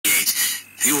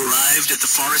You arrived at the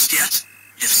forest yet?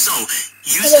 If so,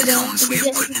 use the cones we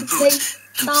have put in boots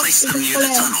and place them near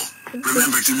the tunnel.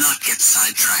 Remember, do not get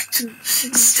sidetracked.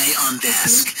 Stay on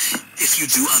task. If you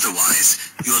do otherwise,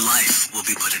 your life will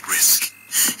be put at risk.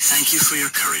 Thank you for your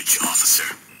courage,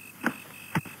 officer.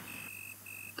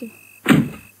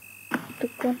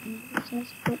 Tekan saya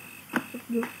spot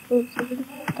sebelum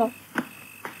stop.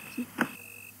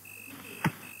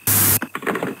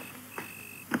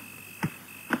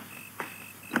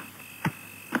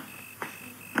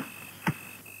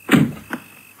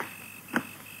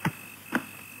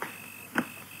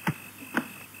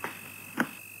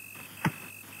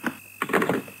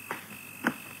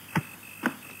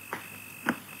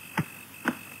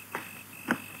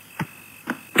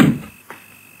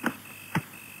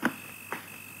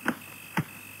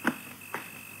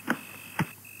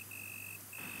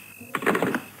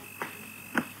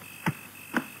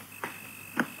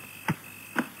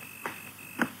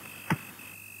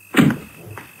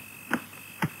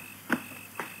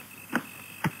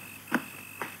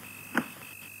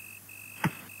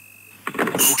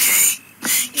 Okay.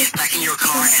 Get back in your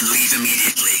car and leave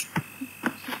immediately.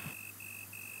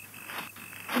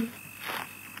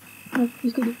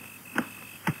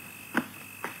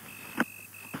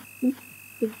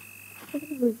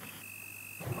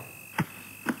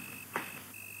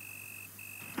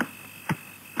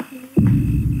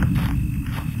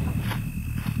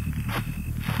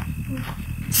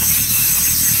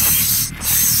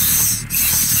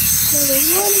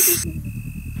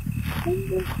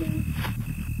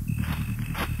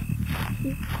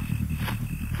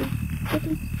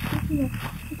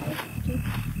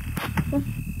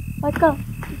 Michael.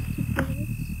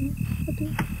 Okay.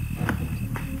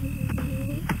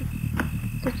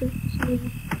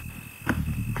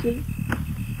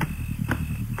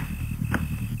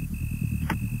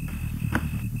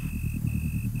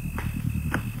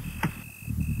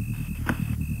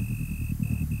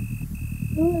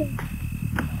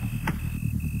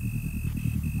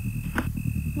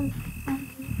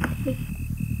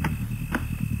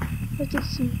 Let's just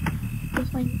see. Let's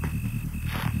find it.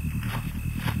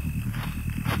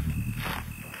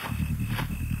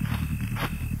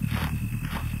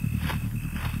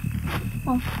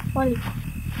 Oh, Wally.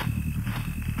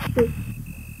 Good.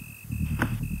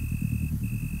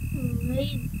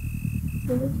 Rain.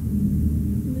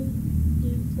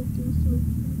 There's something so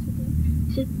sensitive.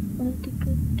 Sit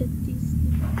article that is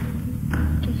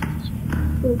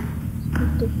oh,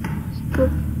 stop it.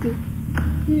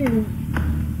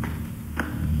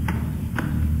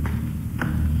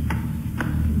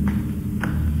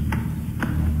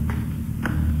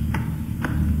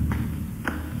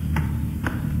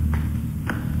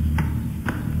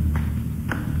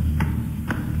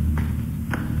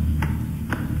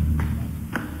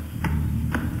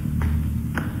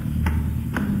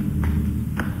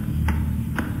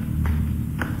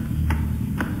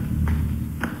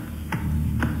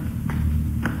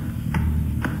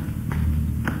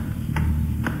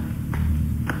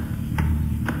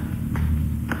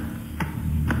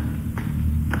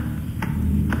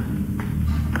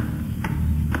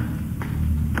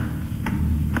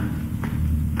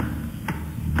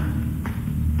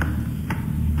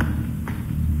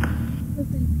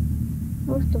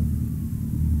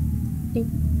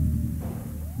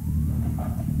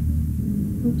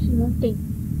 Nothing.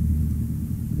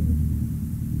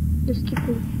 Just keep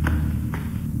it.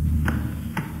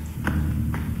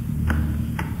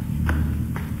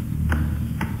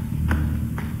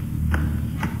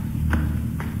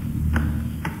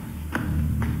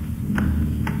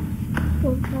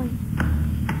 Oh, one,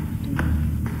 two,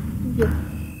 yeah.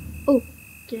 Oh,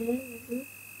 okay.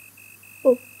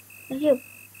 Oh, right here.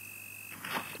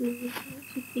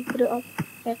 To pick it up.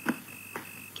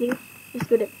 Okay, let's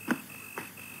go there.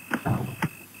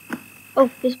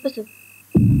 Oh, this person.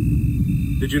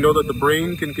 Did you know that the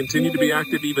brain can continue to be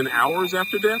active even hours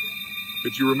after death?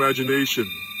 It's your imagination,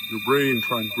 your brain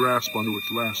trying to grasp onto its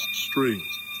last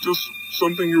strings. Just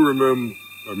something you remember.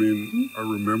 I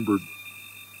remembered.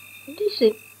 What is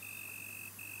it?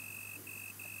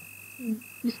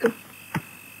 Let's go.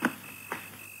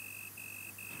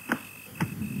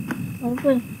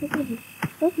 Open.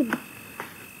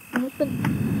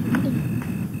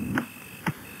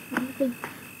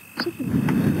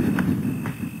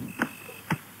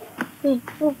 Hey,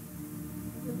 oh.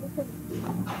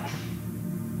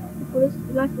 The police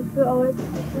locked the door hours to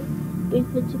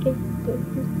investigate the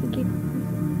investigate.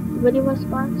 Body was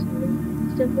found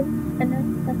several and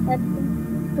at the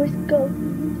let's go.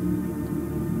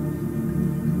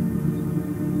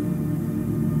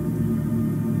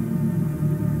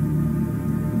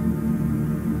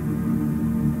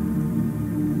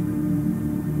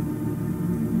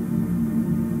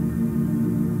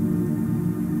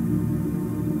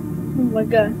 my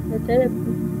god, the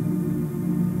teleport.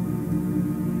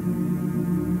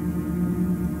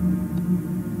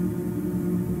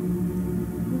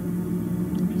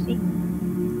 I see.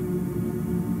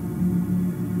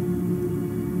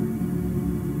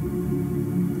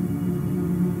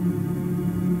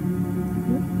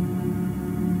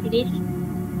 It is.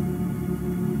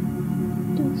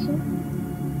 Think so.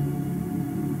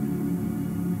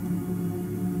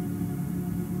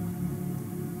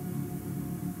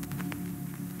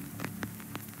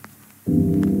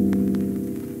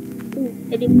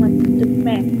 I didn't want to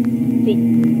press. See.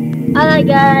 Alright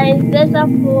guys, that's a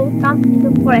full thump in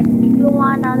the press. If you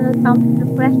want another thump in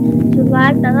the press,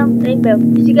 subscribe and click bell.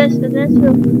 See you guys in the next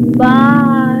video.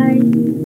 Bye.